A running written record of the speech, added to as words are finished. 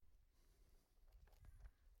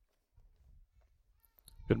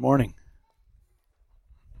Good morning.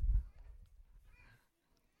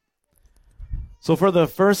 So for the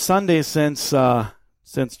first Sunday since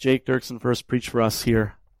Jake Dirksen first preached for us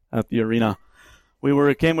here at the arena,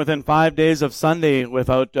 we came within 5 days of Sunday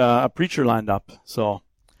without a preacher lined up. So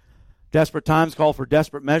desperate times call for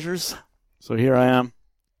desperate measures. So here I am.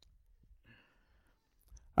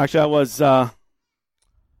 Actually,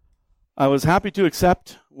 I was happy to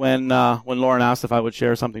accept when Lauren asked if I would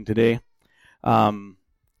share something today.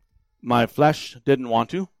 My flesh didn't want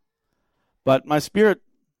to, but my spirit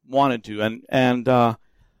wanted to, and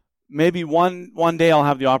maybe one day I'll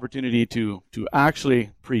have the opportunity to actually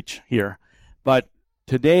preach here. But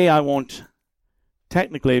today I won't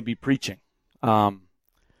technically be preaching. I'll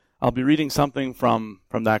be reading something from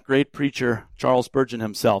that great preacher Charles Spurgeon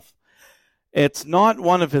himself. It's not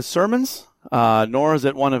one of his sermons, nor is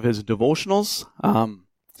it one of his devotionals.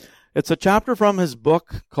 It's a chapter from his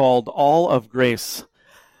book called All of Grace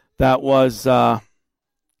that was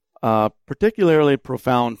particularly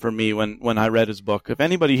profound for me when I read his book. If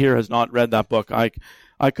anybody here has not read that book, I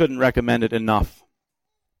couldn't recommend it enough.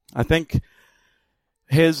 I think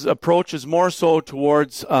his approach is more so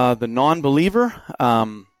towards the non-believer,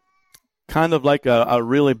 kind of like a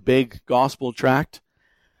really big gospel tract.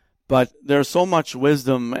 But there's so much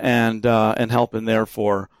wisdom and help in there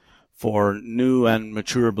for new and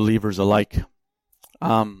mature believers alike.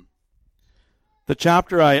 The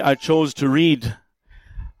chapter I chose to read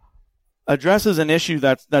addresses an issue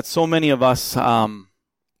that so many of us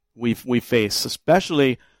we face,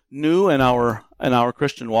 especially new in our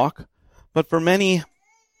Christian walk, but for many,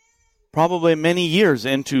 probably many years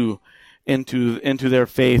into their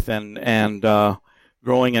faith and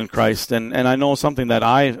growing in Christ, and I know something that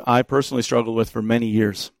I personally struggled with for many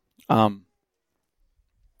years.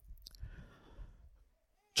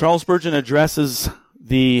 Charles Spurgeon addresses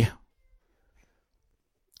the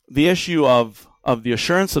issue of the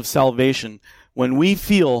assurance of salvation when we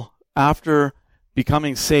feel after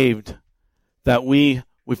becoming saved that we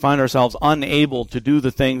find ourselves unable to do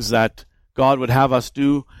the things that God would have us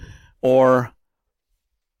do, or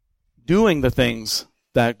doing the things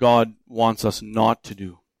that God wants us not to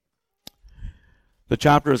do. The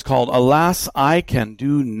chapter is called, Alas, I Can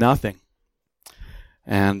Do Nothing.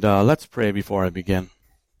 And let's pray before I begin.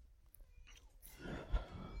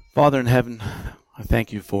 Father in heaven, I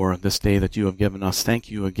thank you for this day that you have given us.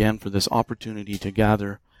 Thank you again for this opportunity to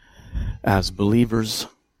gather as believers,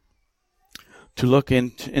 to look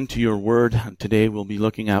into your word. And today we'll be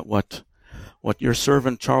looking at what your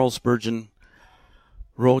servant Charles Spurgeon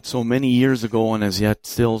wrote so many years ago and is yet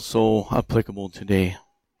still so applicable today.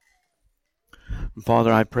 And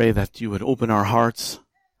Father, I pray that you would open our hearts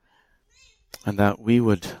and that we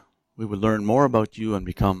would learn more about you and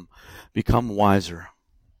become wiser.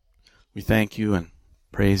 We thank you and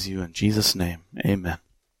praise you in Jesus' name. Amen.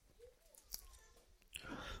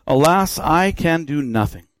 Alas, I can do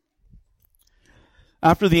nothing.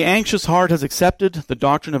 After the anxious heart has accepted the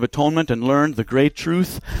doctrine of atonement and learned the great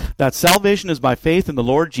truth that salvation is by faith in the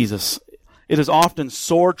Lord Jesus, it is often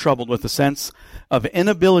sore troubled with a sense of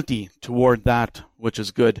inability toward that which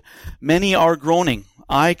is good. Many are groaning,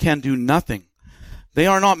 I can do nothing. They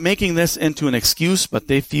are not making this into an excuse, but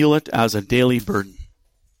they feel it as a daily burden.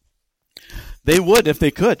 They would if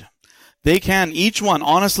they could. They can each one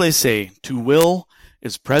honestly say, to will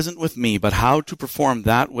is present with me, but how to perform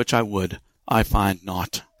that which I would, I find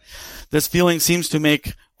not. This feeling seems to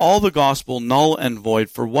make all the gospel null and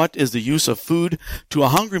void, for what is the use of food to a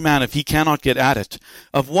hungry man if he cannot get at it?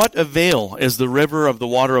 Of what avail is the river of the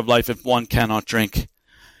water of life if one cannot drink?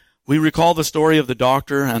 We recall the story of the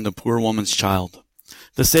doctor and the poor woman's child.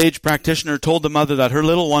 The sage practitioner told the mother that her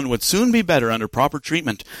little one would soon be better under proper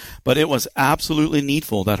treatment, but it was absolutely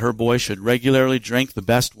needful that her boy should regularly drink the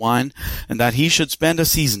best wine and that he should spend a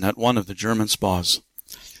season at one of the German spas.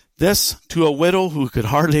 This to a widow who could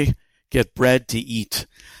hardly get bread to eat.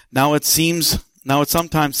 Now it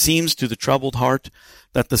sometimes seems to the troubled heart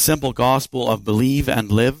that the simple gospel of believe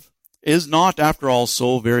and live is not, after all,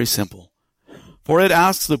 so very simple. For it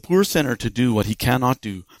asks the poor sinner to do what he cannot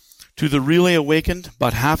do. To the really awakened,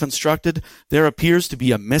 but half instructed, there appears to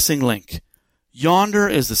be a missing link. Yonder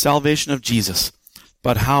is the salvation of Jesus.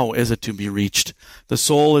 But how is it to be reached? The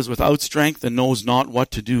soul is without strength and knows not what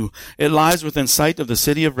to do. It lies within sight of the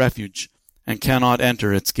city of refuge and cannot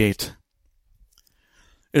enter its gate.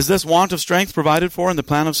 Is this want of strength provided for in the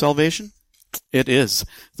plan of salvation? It is.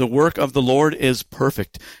 The work of the Lord is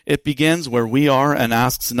perfect. It begins where we are and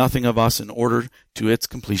asks nothing of us in order to its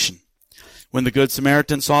completion. When the good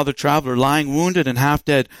Samaritan saw the traveler lying wounded and half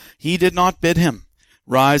dead, he did not bid him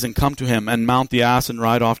rise and come to him and mount the ass and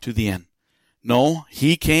ride off to the inn. No,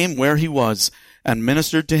 he came where he was, and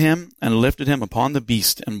ministered to him, and lifted him upon the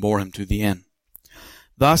beast, and bore him to the inn.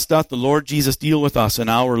 Thus doth the Lord Jesus deal with us in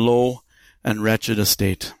our low and wretched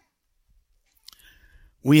estate.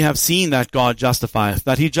 We have seen that God justifieth,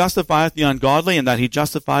 that he justifieth the ungodly, and that he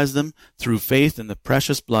justifies them through faith in the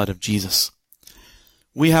precious blood of Jesus.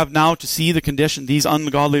 We have now to see the condition these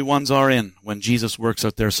ungodly ones are in when Jesus works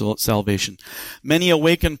out their salvation. Many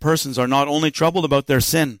awakened persons are not only troubled about their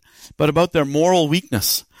sin, but about their moral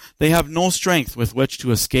weakness. They have no strength with which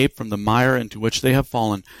to escape from the mire into which they have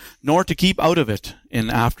fallen, nor to keep out of it in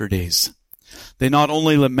after days. They not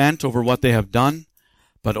only lament over what they have done,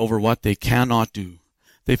 but over what they cannot do.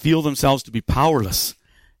 They feel themselves to be powerless,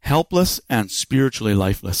 helpless, and spiritually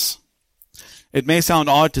lifeless. It may sound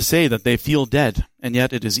odd to say that they feel dead, and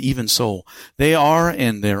yet it is even so. They are,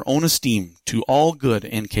 in their own esteem, to all good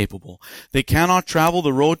incapable. They cannot travel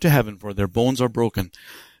the road to heaven, for their bones are broken.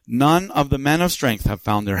 None of the men of strength have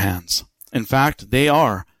found their hands. In fact, they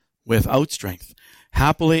are without strength.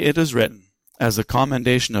 Happily it is written, as a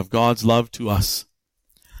commendation of God's love to us,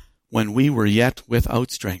 when we were yet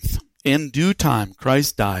without strength, in due time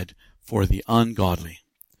Christ died for the ungodly.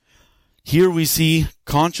 Here we see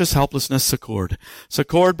conscious helplessness succored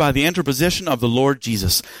by the interposition of the Lord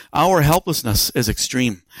Jesus. Our helplessness is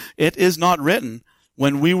extreme. It is not written,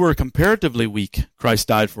 when we were comparatively weak, Christ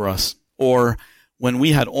died for us, or when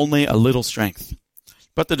we had only a little strength.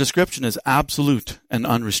 But the description is absolute and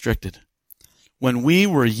unrestricted. When we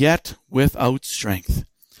were yet without strength.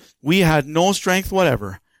 We had no strength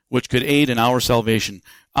whatever which could aid in our salvation.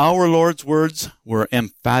 Our Lord's words were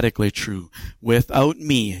emphatically true. Without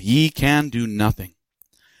me, ye can do nothing.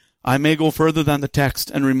 I may go further than the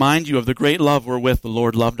text and remind you of the great love wherewith the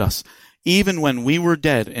Lord loved us, even when we were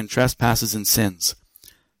dead in trespasses and sins.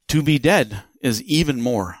 To be dead is even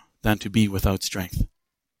more than to be without strength.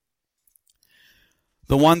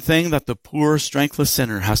 The one thing that the poor, strengthless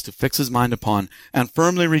sinner has to fix his mind upon and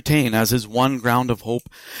firmly retain as his one ground of hope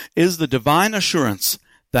is the divine assurance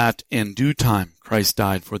that in due time Christ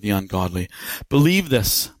died for the ungodly. Believe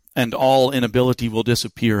this, and all inability will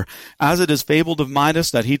disappear. As it is fabled of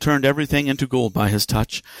Midas that he turned everything into gold by his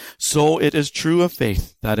touch, so it is true of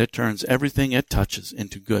faith that it turns everything it touches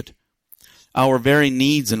into good. Our very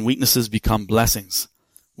needs and weaknesses become blessings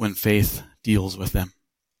when faith deals with them.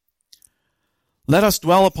 Let us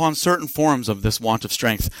dwell upon certain forms of this want of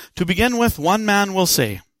strength. To begin with, one man will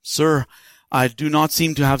say, "Sir, I do not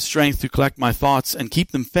seem to have strength to collect my thoughts and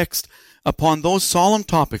keep them fixed upon those solemn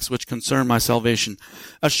topics which concern my salvation.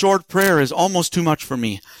 A short prayer is almost too much for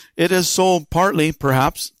me. It is so partly,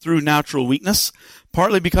 perhaps, through natural weakness,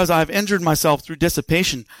 partly because I have injured myself through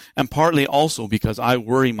dissipation, and partly also because I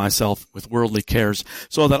worry myself with worldly cares,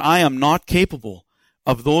 so that I am not capable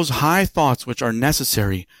of those high thoughts which are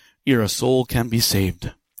necessary ere a soul can be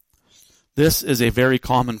saved." This is a very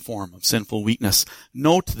common form of sinful weakness.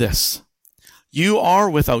 Note this. You are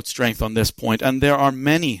without strength on this point, and there are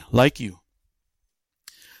many like you.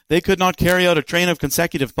 They could not carry out a train of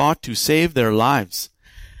consecutive thought to save their lives.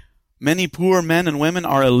 Many poor men and women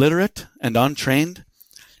are illiterate and untrained,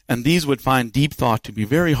 and these would find deep thought to be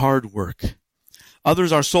very hard work.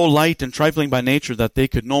 Others are so light and trifling by nature that they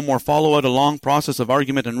could no more follow out a long process of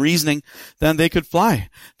argument and reasoning than they could fly.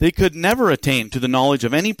 They could never attain to the knowledge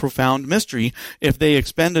of any profound mystery if they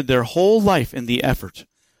expended their whole life in the effort.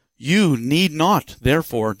 You need not,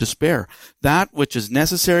 therefore, despair. That which is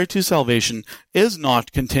necessary to salvation is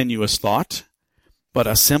not continuous thought, but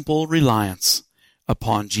a simple reliance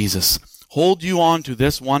upon Jesus. Hold you on to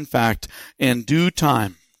this one fact. In due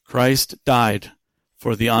time, Christ died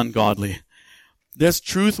for the ungodly. This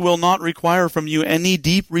truth will not require from you any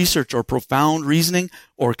deep research or profound reasoning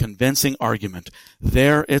or convincing argument.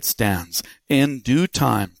 There it stands. In due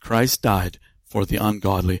time, Christ died for the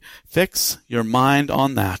ungodly. Fix your mind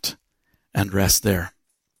on that and rest there.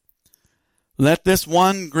 Let this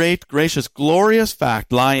one great, gracious, glorious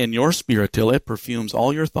fact lie in your spirit till it perfumes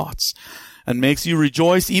all your thoughts and makes you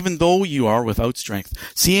rejoice even though you are without strength,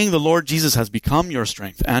 seeing the Lord Jesus has become your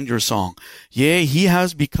strength and your song. Yea, he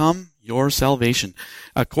has become your salvation.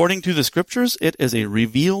 According to the Scriptures, it is a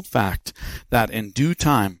revealed fact that in due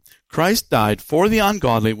time Christ died for the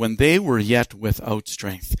ungodly when they were yet without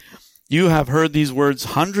strength. You have heard these words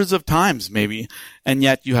hundreds of times, maybe, and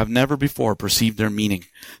yet you have never before perceived their meaning.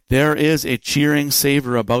 There is a cheering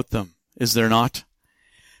savor about them, is there not?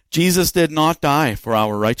 Jesus did not die for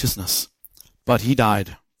our righteousness, but he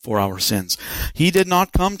died for our sins. He did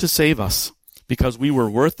not come to save us because we were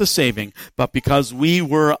worth the saving, but because we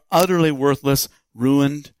were utterly worthless,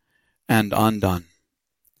 ruined, and undone.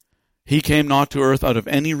 He came not to earth out of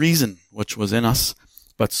any reason which was in us,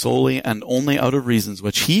 but solely and only out of reasons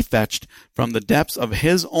which he fetched from the depths of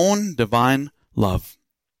his own divine love.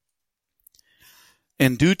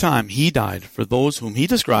 In due time he died for those whom he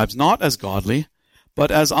describes not as godly,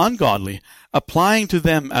 but as ungodly, applying to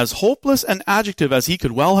them as hopeless an adjective as he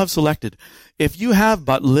could well have selected. If you have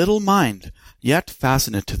but little mind, yet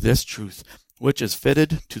fasten it to this truth, which is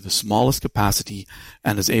fitted to the smallest capacity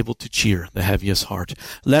and is able to cheer the heaviest heart.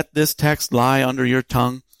 Let this text lie under your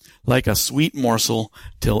tongue like a sweet morsel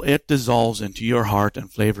till it dissolves into your heart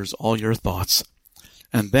and flavors all your thoughts.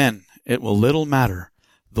 And then it will little matter,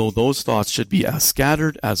 though those thoughts should be as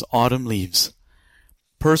scattered as autumn leaves.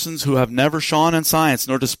 Persons who have never shone in science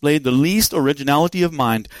nor displayed the least originality of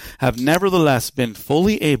mind have nevertheless been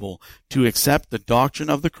fully able to accept the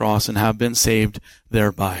doctrine of the cross and have been saved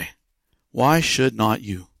thereby. Why should not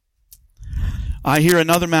you? I hear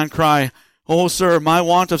another man cry, "Oh, sir, my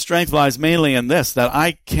want of strength lies mainly in this, that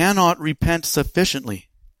I cannot repent sufficiently."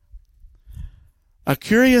 A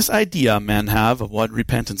curious idea men have of what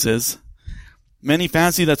repentance is. Many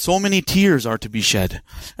fancy that so many tears are to be shed,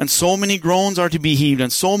 and so many groans are to be heaved,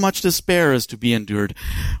 and so much despair is to be endured.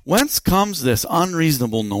 Whence comes this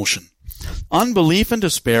unreasonable notion? Unbelief and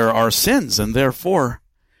despair are sins, and therefore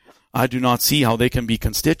I do not see how they can be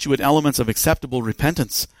constituent elements of acceptable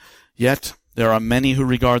repentance. Yet there are many who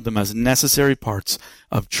regard them as necessary parts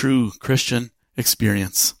of true Christian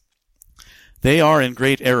experience. They are in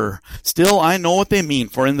great error. Still, I know what they mean,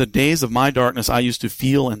 for in the days of my darkness I used to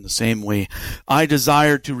feel in the same way. I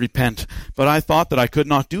desired to repent, but I thought that I could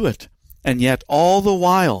not do it. And yet all the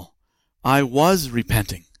while I was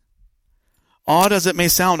repenting. Odd as it may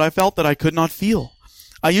sound, I felt that I could not feel.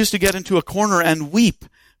 I used to get into a corner and weep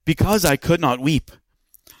because I could not weep.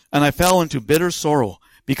 And I fell into bitter sorrow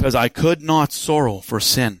because I could not sorrow for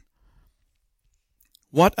sin.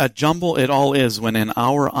 What a jumble it all is when in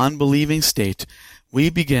our unbelieving state we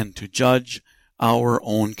begin to judge our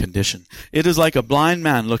own condition. It is like a blind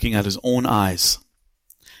man looking at his own eyes.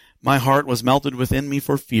 My heart was melted within me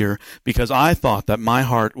for fear, because I thought that my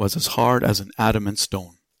heart was as hard as an adamant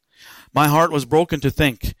stone. My heart was broken to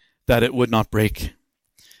think that it would not break.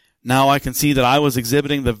 Now I can see that I was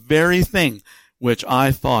exhibiting the very thing which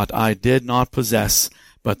I thought I did not possess,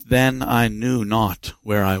 but then I knew not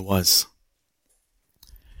where I was.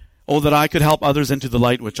 Oh, that I could help others into the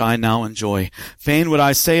light which I now enjoy. Fain would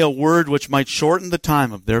I say a word which might shorten the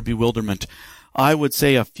time of their bewilderment. I would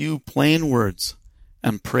say a few plain words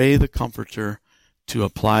and pray the Comforter to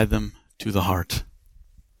apply them to the heart.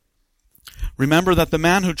 Remember that the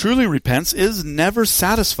man who truly repents is never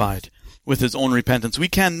satisfied with his own repentance. We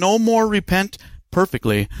can no more repent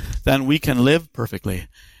perfectly than we can live perfectly.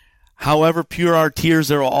 However pure our tears,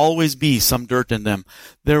 there will always be some dirt in them.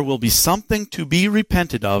 There will be something to be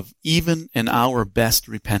repented of, even in our best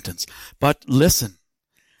repentance. But listen,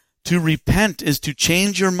 to repent is to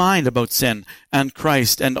change your mind about sin and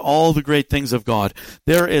Christ and all the great things of God.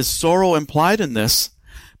 There is sorrow implied in this,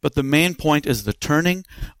 but the main point is the turning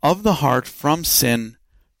of the heart from sin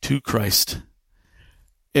to Christ.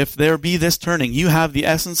 If there be this turning, you have the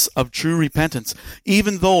essence of true repentance,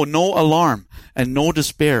 even though no alarm and no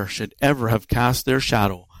despair should ever have cast their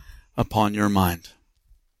shadow upon your mind.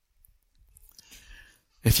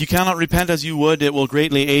 If you cannot repent as you would, it will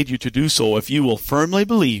greatly aid you to do so if you will firmly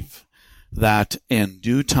believe that in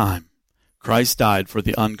due time Christ died for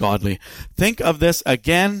the ungodly. Think of this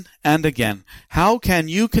again and again. How can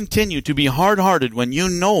you continue to be hard-hearted when you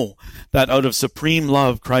know that out of supreme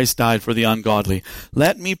love Christ died for the ungodly?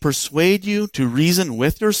 Let me persuade you to reason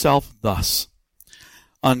with yourself thus.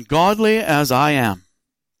 Ungodly as I am,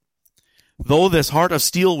 though this heart of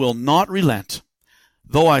steel will not relent,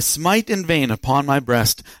 though I smite in vain upon my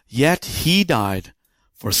breast, yet he died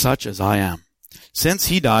for such as I am, since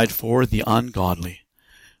he died for the ungodly.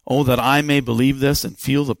 Oh, that I may believe this and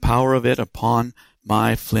feel the power of it upon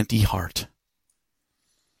my flinty heart.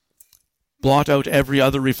 Blot out every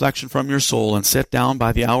other reflection from your soul and sit down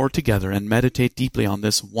by the hour together and meditate deeply on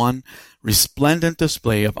this one resplendent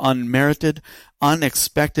display of unmerited,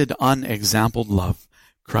 unexpected, unexampled love.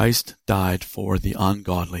 Christ died for the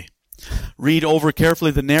ungodly. Read over carefully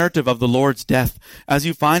the narrative of the Lord's death as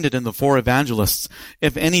you find it in the four evangelists.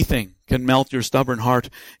 If anything can melt your stubborn heart,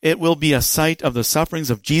 it will be a sight of the sufferings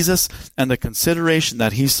of Jesus and the consideration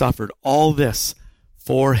that he suffered all this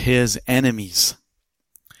for his enemies.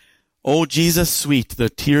 O Jesus, sweet, the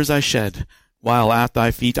tears I shed while at thy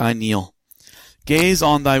feet I kneel. Gaze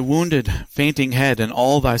on thy wounded, fainting head and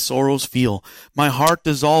all thy sorrows feel. My heart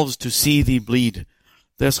dissolves to see thee bleed.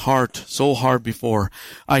 This heart, so hard before,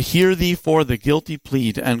 I hear thee for the guilty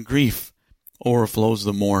plead, and grief o'erflows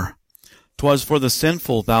the more. 'Twas for the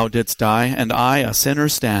sinful thou didst die, and I a sinner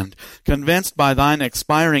stand, convinced by thine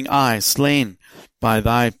expiring eye, slain by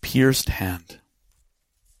thy pierced hand.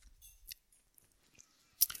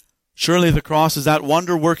 Surely the cross is that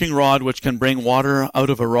wonder-working rod which can bring water out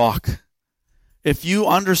of a rock. If you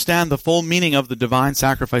understand the full meaning of the divine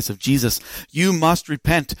sacrifice of Jesus, you must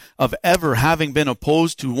repent of ever having been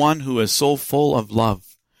opposed to one who is so full of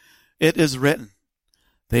love. It is written,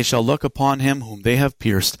 They shall look upon him whom they have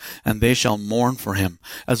pierced, and they shall mourn for him,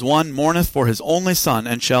 as one mourneth for his only son,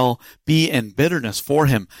 and shall be in bitterness for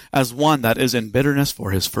him, as one that is in bitterness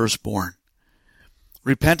for his firstborn.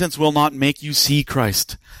 Repentance will not make you see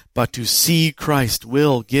Christ, but to see Christ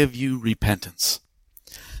will give you repentance.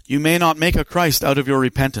 You may not make a Christ out of your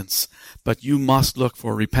repentance, but you must look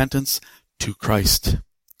for repentance to Christ.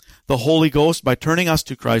 The Holy Ghost, by turning us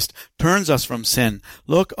to Christ, turns us from sin.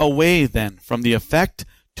 Look away then from the effect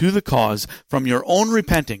to the cause, from your own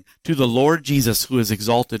repenting to the Lord Jesus, who is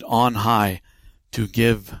exalted on high to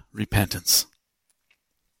give repentance.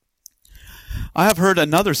 I have heard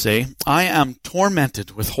another say, I am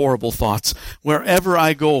tormented with horrible thoughts. Wherever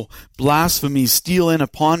I go, blasphemies steal in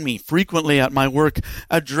upon me. Frequently at my work,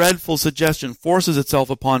 a dreadful suggestion forces itself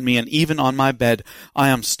upon me, and even on my bed, I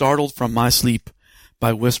am startled from my sleep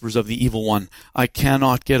by whispers of the evil one. I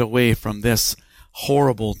cannot get away from this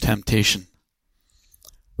horrible temptation.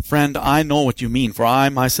 Friend, I know what you mean, for I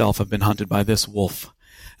myself have been hunted by this wolf.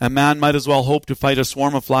 A man might as well hope to fight a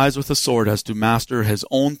swarm of flies with a sword as to master his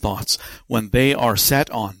own thoughts when they are set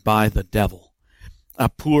on by the devil. A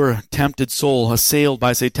poor, tempted soul assailed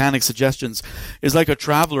by satanic suggestions is like a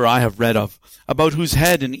traveler I have read of, about whose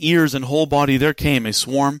head and ears and whole body there came a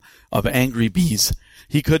swarm of angry bees.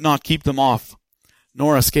 He could not keep them off,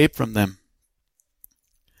 nor escape from them.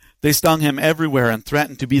 They stung him everywhere and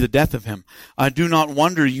threatened to be the death of him. I do not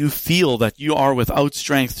wonder you feel that you are without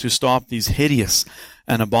strength to stop these hideous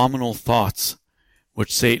and abominable thoughts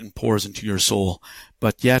which Satan pours into your soul.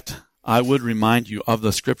 But yet I would remind you of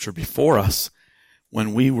the scripture before us.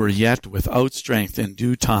 When we were yet without strength, in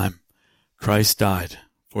due time, Christ died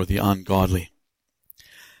for the ungodly.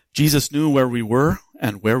 Jesus knew where we were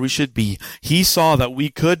and where we should be. He saw that we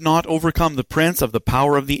could not overcome the prince of the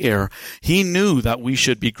power of the air. He knew that we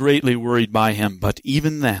should be greatly worried by him, but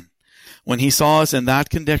even then, when he saw us in that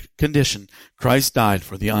condition, Christ died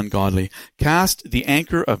for the ungodly. Cast the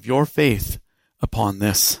anchor of your faith upon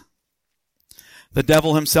this. The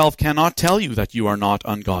devil himself cannot tell you that you are not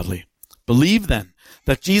ungodly. Believe then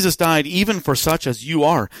that Jesus died even for such as you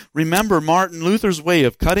are. Remember Martin Luther's way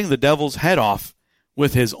of cutting the devil's head off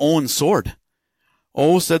with his own sword.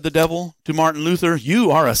 Oh, said the devil to Martin Luther,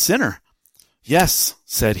 you are a sinner. Yes,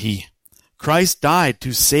 said he, Christ died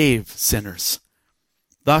to save sinners.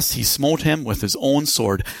 Thus he smote him with his own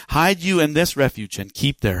sword. Hide you in this refuge and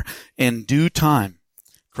keep there. In due time,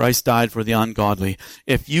 Christ died for the ungodly.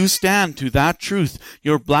 If you stand to that truth,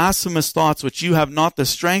 your blasphemous thoughts, which you have not the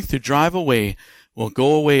strength to drive away, will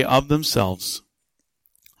go away of themselves.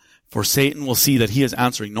 For Satan will see that he is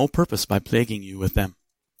answering no purpose by plaguing you with them.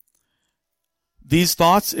 These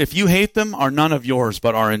thoughts, if you hate them, are none of yours,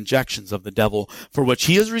 but are injections of the devil, for which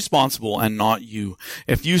he is responsible and not you.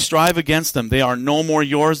 If you strive against them, they are no more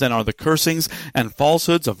yours than are the cursings and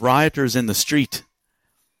falsehoods of rioters in the street.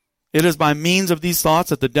 It is by means of these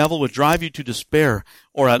thoughts that the devil would drive you to despair,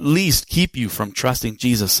 or at least keep you from trusting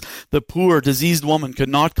Jesus. The poor, diseased woman could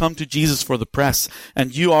not come to Jesus for the press,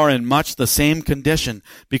 and you are in much the same condition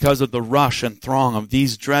because of the rush and throng of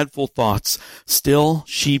these dreadful thoughts. Still,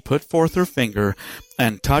 she put forth her finger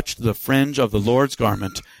and touched the fringe of the Lord's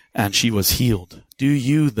garment, and she was healed. Do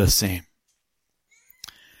you the same?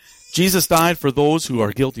 Jesus died for those who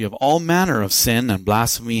are guilty of all manner of sin and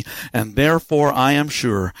blasphemy, and therefore I am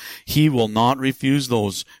sure he will not refuse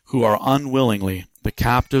those who are unwillingly the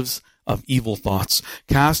captives of evil thoughts.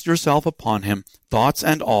 Cast yourself upon him, thoughts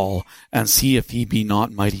and all, and see if he be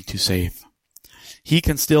not mighty to save. He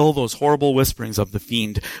can still those horrible whisperings of the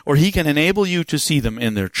fiend, or he can enable you to see them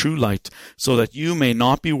in their true light, so that you may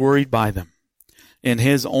not be worried by them. In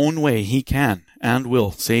his own way he can and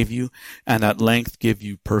will save you, and at length give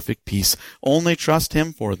you perfect peace. Only trust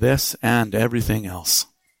him for this and everything else.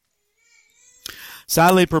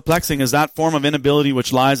 Sadly perplexing is that form of inability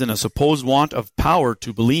which lies in a supposed want of power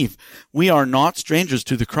to believe. We are not strangers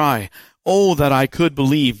to the cry, "Oh, that I could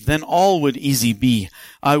believe, then all would easy be.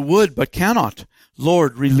 I would, but cannot.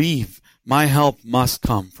 Lord, relieve. My help must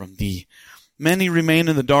come from thee." Many remain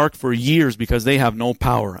in the dark for years because they have no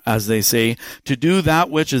power, as they say, to do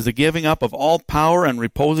that which is the giving up of all power and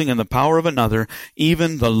reposing in the power of another,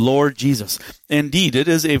 even the Lord Jesus. Indeed, it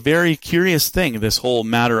is a very curious thing, this whole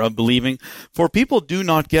matter of believing, for people do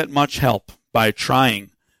not get much help by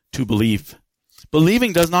trying to believe.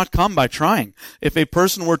 Believing does not come by trying. If a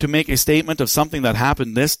person were to make a statement of something that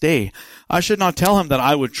happened this day, I should not tell him that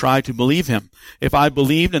I would try to believe him. If I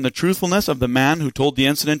believed in the truthfulness of the man who told the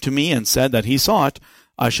incident to me and said that he saw it,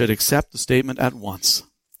 I should accept the statement at once.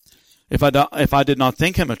 If I did not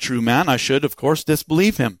think him a true man, I should, of course,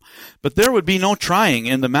 disbelieve him. But there would be no trying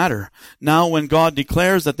in the matter. Now, when God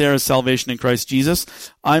declares that there is salvation in Christ Jesus,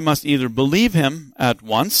 I must either believe him at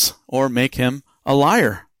once or make him a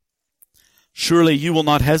liar. Surely you will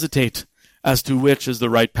not hesitate as to which is the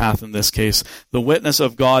right path in this case. The witness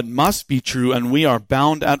of God must be true, and we are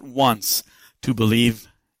bound at once to believe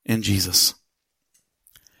in Jesus.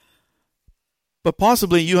 But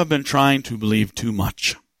possibly you have been trying to believe too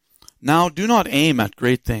much. Now do not aim at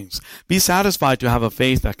great things. Be satisfied to have a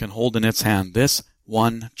faith that can hold in its hand this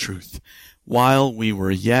one truth. While we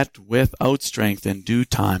were yet without strength, in due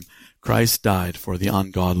time Christ died for the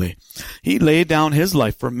ungodly. He laid down his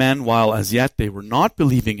life for men while as yet they were not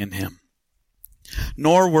believing in him,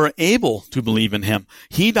 nor were able to believe in him.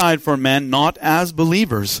 He died for men not as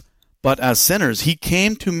believers, but as sinners. He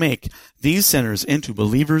came to make these sinners into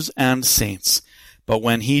believers and saints. But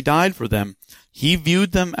when he died for them, he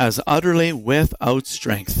viewed them as utterly without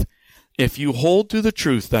strength. If you hold to the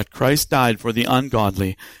truth that Christ died for the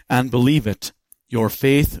ungodly and believe it, your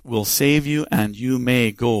faith will save you and you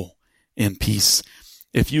may go in peace.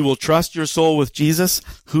 If you will trust your soul with Jesus,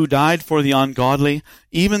 who died for the ungodly,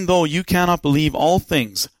 even though you cannot believe all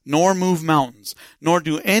things, nor move mountains, nor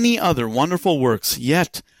do any other wonderful works,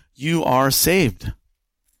 yet you are saved.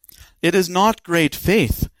 It is not great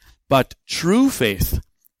faith, but true faith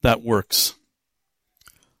that works.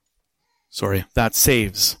 That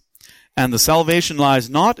saves. And the salvation lies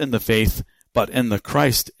not in the faith, but in the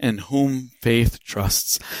Christ in whom faith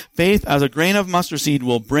trusts. Faith as a grain of mustard seed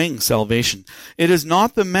will bring salvation. It is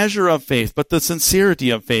not the measure of faith, but the sincerity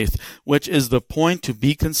of faith, which is the point to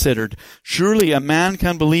be considered. Surely a man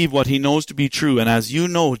can believe what he knows to be true, and as you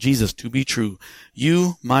know Jesus to be true,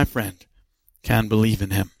 you, my friend, can believe in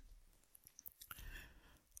him.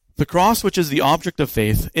 The cross, which is the object of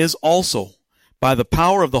faith, is also by the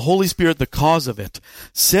power of the Holy Spirit, the cause of it.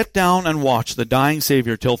 Sit down and watch the dying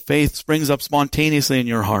Savior till faith springs up spontaneously in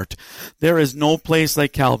your heart. There is no place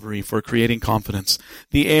like Calvary for creating confidence.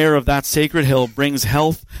 The air of that sacred hill brings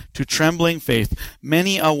health to trembling faith.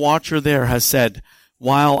 Many a watcher there has said,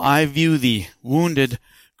 while I view thee, wounded,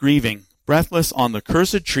 grieving, breathless on the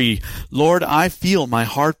cursed tree, Lord, I feel my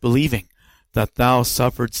heart believing that thou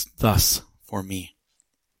sufferedst thus for me.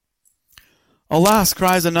 Alas,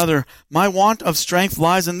 cries another, my want of strength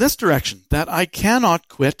lies in this direction, that I cannot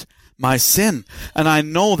quit my sin, and I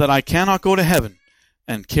know that I cannot go to heaven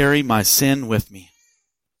and carry my sin with me.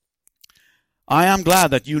 I am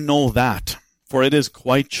glad that you know that, for it is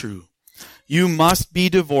quite true. You must be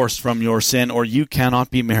divorced from your sin, or you cannot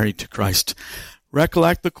be married to Christ.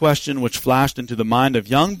 Recollect the question which flashed into the mind of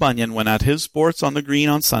young Bunyan when at his sports on the green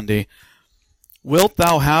on Sunday. Wilt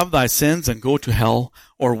thou have thy sins and go to hell,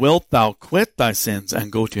 or wilt thou quit thy sins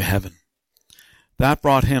and go to heaven? That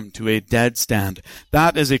brought him to a dead stand.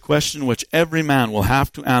 That is a question which every man will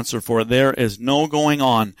have to answer, for there is no going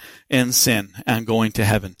on in sin and going to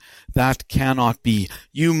heaven. That cannot be.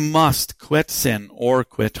 You must quit sin or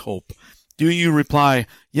quit hope. Do you reply,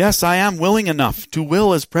 yes, I am willing enough. To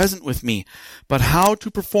will is present with me. But how to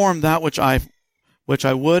perform that which I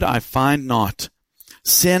would, I find not.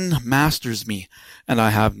 Sin masters me, and I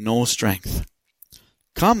have no strength.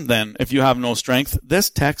 Come then, if you have no strength, this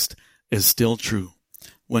text is still true.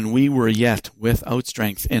 When we were yet without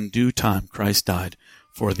strength, in due time Christ died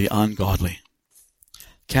for the ungodly.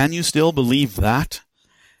 Can you still believe that?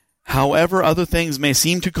 However other things may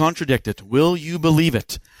seem to contradict it, will you believe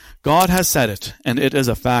it? God has said it, and it is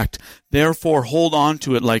a fact. Therefore hold on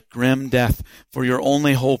to it like grim death, for your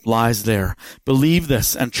only hope lies there. Believe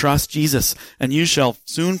this and trust Jesus, and you shall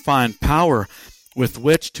soon find power with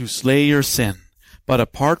which to slay your sin. But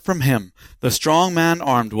apart from him, the strong man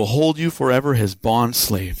armed will hold you forever his bond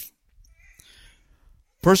slave.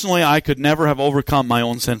 Personally, I could never have overcome my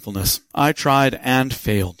own sinfulness. I tried and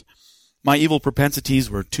failed. My evil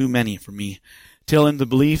propensities were too many for me, till in the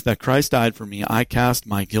belief that Christ died for me, I cast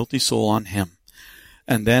my guilty soul on him.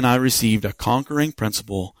 And then I received a conquering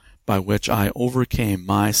principle by which I overcame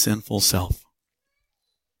my sinful self.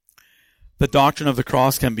 The doctrine of the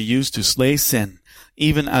cross can be used to slay sin,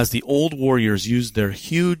 even as the old warriors used their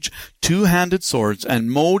huge two-handed swords and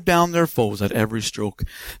mowed down their foes at every stroke.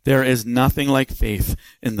 There is nothing like faith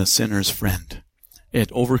in the sinner's friend.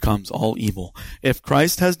 It overcomes all evil. If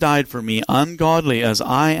Christ has died for me, ungodly as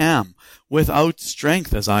I am, without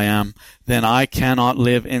strength as I am, then I cannot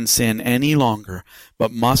live in sin any longer,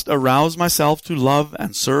 but must arouse myself to love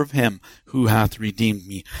and serve him who hath redeemed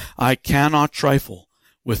me. I cannot trifle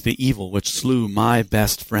with the evil which slew my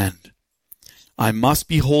best friend. I must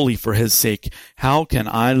be holy for his sake. How can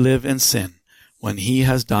I live in sin when he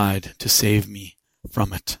has died to save me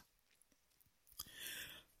from it?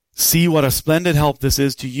 See what a splendid help this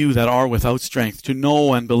is to you that are without strength, to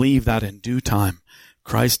know and believe that in due time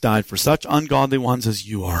Christ died for such ungodly ones as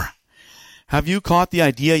you are. Have you caught the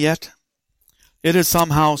idea yet? It is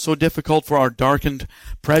somehow so difficult for our darkened,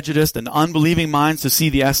 prejudiced, and unbelieving minds to see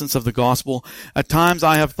the essence of the gospel. At times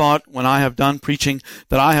I have thought, when I have done preaching,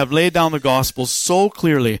 that I have laid down the gospel so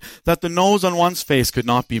clearly that the nose on one's face could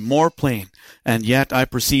not be more plain, and yet I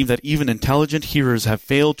perceive that even intelligent hearers have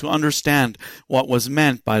failed to understand what was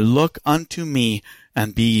meant by "look unto me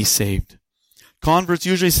and be ye saved." Converts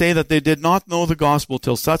usually say that they did not know the gospel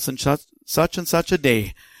till such and such a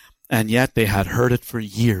day, and yet they had heard it for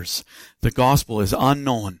years. The gospel is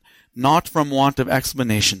unknown, not from want of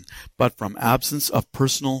explanation, but from absence of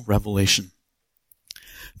personal revelation.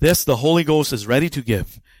 This the Holy Ghost is ready to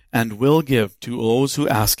give, and will give to those who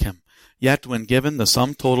ask him. Yet when given the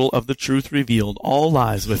sum total of the truth revealed, all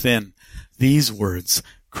lies within these words: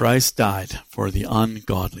 Christ died for the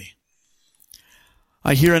ungodly.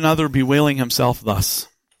 I hear another bewailing himself thus: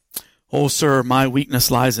 "Oh, sir, my weakness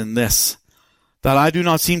lies in this, that I do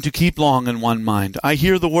not seem to keep long in one mind. I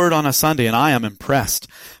hear the word on a Sunday, and I am impressed.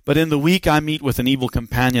 But in the week I meet with an evil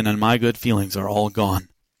companion, and my good feelings are all gone.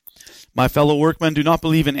 My fellow workmen do not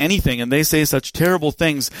believe in anything, and they say such terrible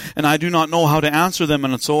things, and I do not know how to answer them,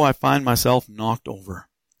 and so I find myself knocked over.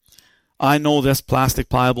 I know this plastic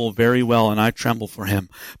pliable very well, and I tremble for him.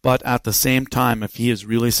 But at the same time, if he is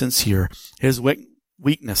really sincere, his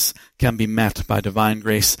weakness can be met by divine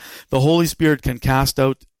grace. The Holy Spirit can cast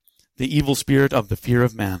out the evil spirit of the fear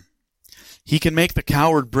of man. He can make the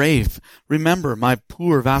coward brave. Remember, my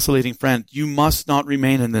poor vacillating friend, you must not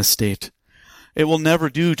remain in this state. It will never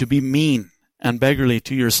do to be mean and beggarly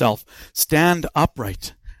to yourself. Stand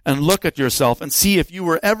upright and look at yourself and see if you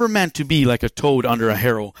were ever meant to be like a toad under a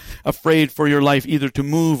harrow, afraid for your life either to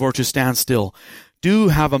move or to stand still. Do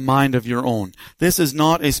have a mind of your own. This is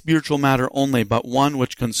not a spiritual matter only, but one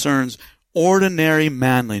which concerns ordinary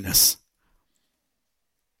manliness.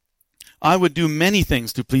 I would do many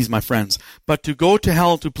things to please my friends, but to go to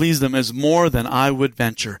hell to please them is more than I would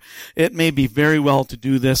venture. It may be very well to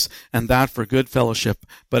do this and that for good fellowship,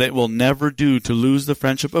 but it will never do to lose the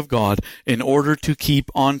friendship of God in order to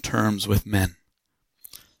keep on terms with men."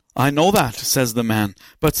 "I know that," says the man,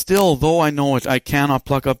 "but still, though I know it, I cannot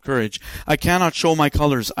pluck up courage. I cannot show my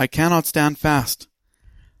colors. I cannot stand fast."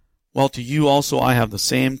 Well, to you also I have the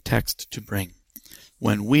same text to bring.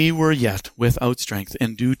 "When we were yet without strength,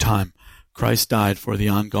 in due time, Christ died for the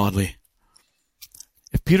ungodly."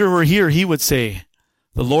 If Peter were here, he would say,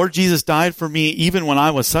 "The Lord Jesus died for me even when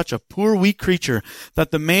I was such a poor weak creature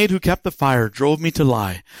that the maid who kept the fire drove me to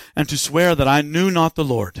lie and to swear that I knew not the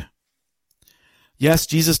Lord." Yes,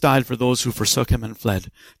 Jesus died for those who forsook him and fled.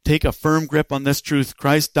 Take a firm grip on this truth.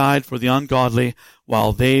 Christ died for the ungodly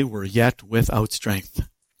while they were yet without strength.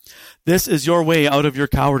 This is your way out of your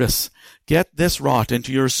cowardice. Get this wrought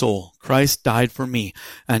into your soul: Christ died for me,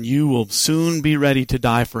 and you will soon be ready to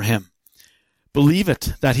die for him. Believe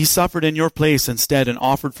it, that he suffered in your place instead and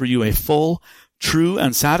offered for you a full, true,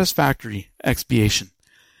 and satisfactory expiation.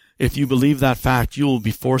 If you believe that fact, you will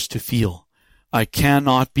be forced to feel, "I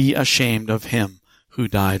cannot be ashamed of him who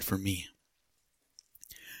died for me."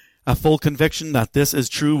 A full conviction that this is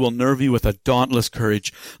true will nerve you with a dauntless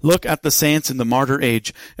courage. Look at the saints in the martyr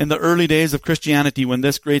age, in the early days of Christianity, when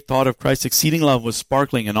this great thought of Christ's exceeding love was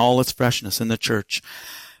sparkling in all its freshness in the church.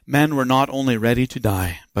 Men were not only ready to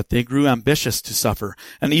die, but they grew ambitious to suffer,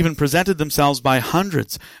 and even presented themselves by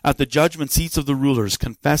hundreds at the judgment seats of the rulers,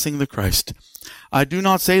 confessing the Christ. I do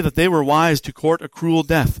not say that they were wise to court a cruel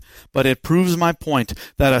death, but it proves my point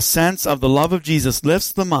that a sense of the love of Jesus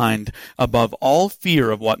lifts the mind above all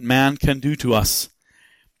fear of what man can do to us.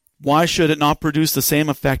 Why should it not produce the same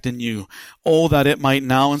effect in you? Oh, that it might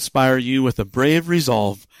now inspire you with a brave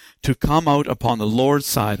resolve to come out upon the Lord's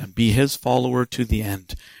side and be his follower to the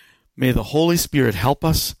end. May the Holy Spirit help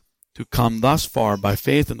us to come thus far by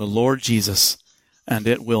faith in the Lord Jesus, and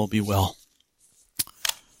it will be well.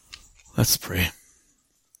 Let's pray.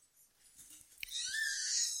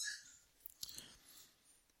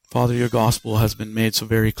 Father, your gospel has been made so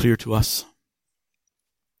very clear to us.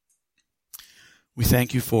 We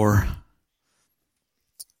thank you for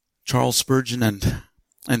Charles Spurgeon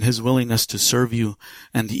and his willingness to serve you.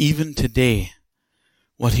 And even today,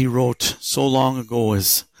 what he wrote so long ago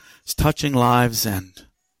is touching lives and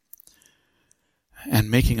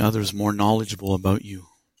making others more knowledgeable about you,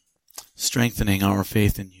 strengthening our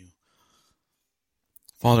faith in you.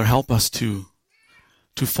 Father, help us to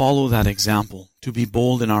follow that example, to be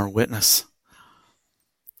bold in our witness.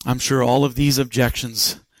 I'm sure all of these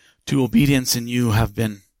objections to obedience in you have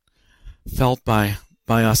been felt by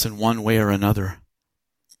us in one way or another.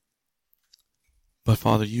 But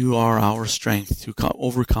Father, you are our strength to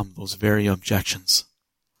overcome those very objections.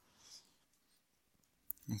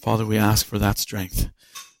 And Father, we ask for that strength,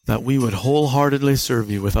 that we would wholeheartedly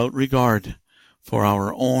serve you without regard for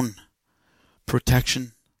our own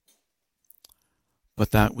protection,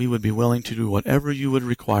 but that we would be willing to do whatever you would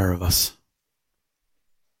require of us.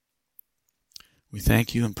 We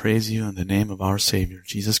thank you and praise you in the name of our Savior,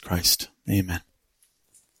 Jesus Christ. Amen.